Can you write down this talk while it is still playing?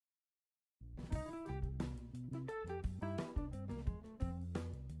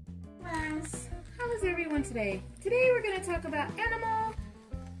How's everyone today? Today we're going to talk about animal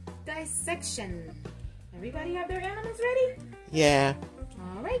dissection. Everybody have their animals ready? Yeah.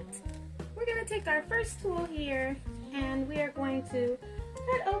 Alright. We're going to take our first tool here and we are going to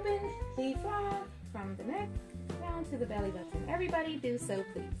cut open the frog from the neck down to the belly button. Everybody do so,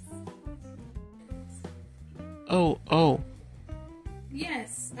 please. Oh.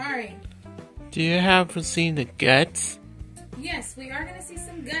 Yes, Ari. Do you happen to see the guts? Yes, we are going to see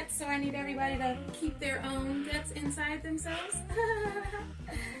some guts, so I need everybody to keep their own guts inside themselves.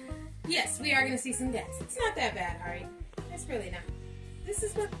 Yes, we are going to see some guts. It's not that bad, Ari. It's really not. This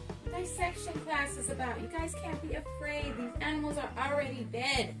is what dissection class is about. You guys can't be afraid. These animals are already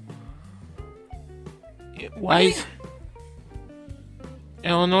dead. Why is...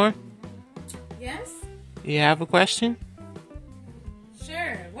 Elinor, Yes? you have a question?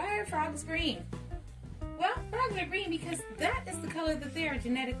 Sure. Why are frogs green? Well, frogs are green because that is the color that they are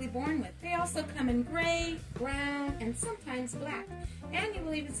genetically born with. They also come in gray, brown, and sometimes black. And you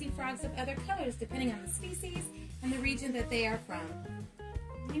will even see frogs of other colors depending on the species and the region that they are from.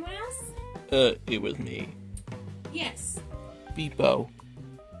 Anyone else? It was me. Yes. Beebo.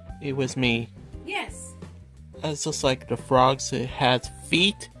 It was me. Yes. It's just like the frogs that has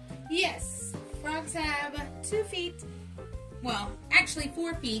feet. Yes. Frogs have 2 feet. Well, actually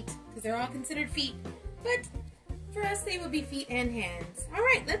 4 feet, because they're all considered feet. But for us, they would be feet and hands. All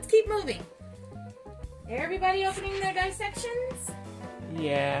right, let's keep moving. Everybody opening their dissections?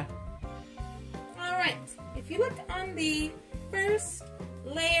 Yeah. All right. If you look on the first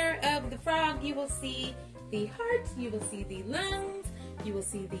layer of the frog, you will see the heart, you will see the lungs, you will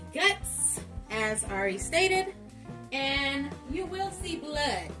see the guts, as Ari stated, and you will see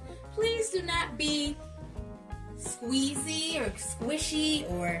blood. Please do not be squeezy or squishy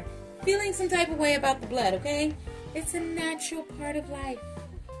or feeling some type of way about the blood, okay? It's a natural part of life.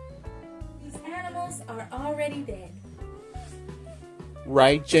 These animals are already dead.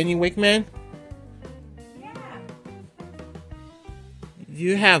 Right, Jenny Wickman? Yeah.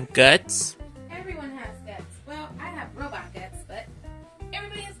 You have guts? Everyone has guts. Well, I have robot guts, but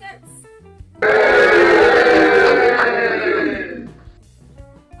everybody has guts.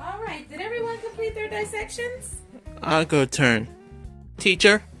 Alright, did everyone complete their dissections? I'll go turn.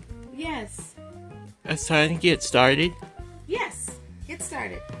 Teacher, Yes. it's time to get started. Yes. Get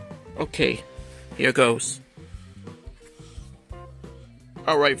started. Okay, here goes.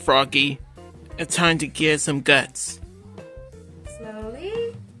 Alright, Froggy. It's time to get some guts.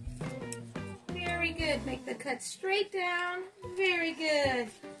 Slowly. Very good. Make the cut straight down. Very good.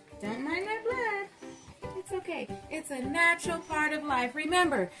 Don't mind that blood. It's okay. It's a natural part of life.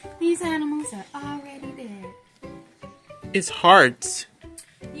 Remember, these animals are already dead. It's hearts.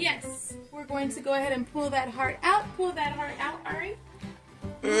 Yes. We're going to go ahead and pull that heart out. Pull that heart out, Ari.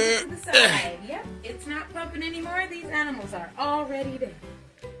 Move it to the side. Yep. It's not pumping anymore. These animals are already dead.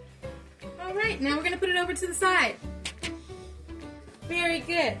 Alright, now we're going to put it over to the side. Very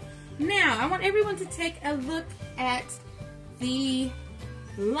good. Now, I want everyone to take a look at the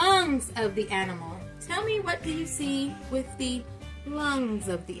lungs of the animal. Tell me, what do you see with the lungs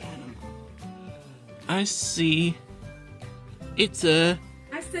of the animal? I see. It's a...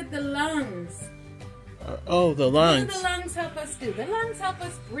 I said the lungs. oh, the What lungs. do the lungs help us do? The lungs help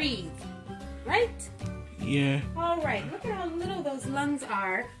us breathe, right? Yeah. Alright, look at how little those lungs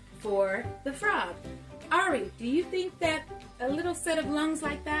are for the frog. Ari, do you think that a little set of lungs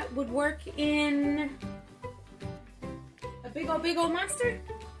like that would work in a big old monster?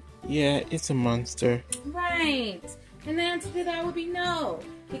 Yeah, it's a monster. Right. And the answer to that would be no.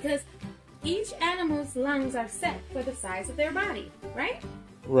 Because each animal's lungs are set for the size of their body, right?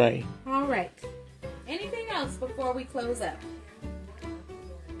 Right. Alright. Anything else before we close up?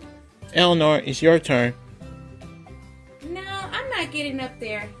 Elinor, it's your turn. No, I'm not getting up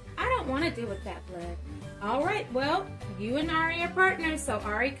there. I don't want to deal with that blood. Alright, well, you and Ari are partners, so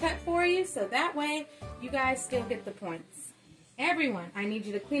Ari cut for you, so that way you guys still get the points. Everyone, I need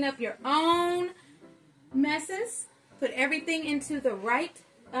you to clean up your own messes, put everything into the right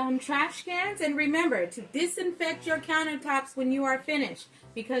trash cans, and remember to disinfect your countertops when you are finished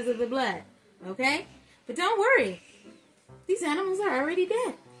because of the blood, okay? But don't worry, these animals are already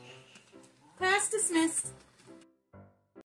dead. Class dismissed.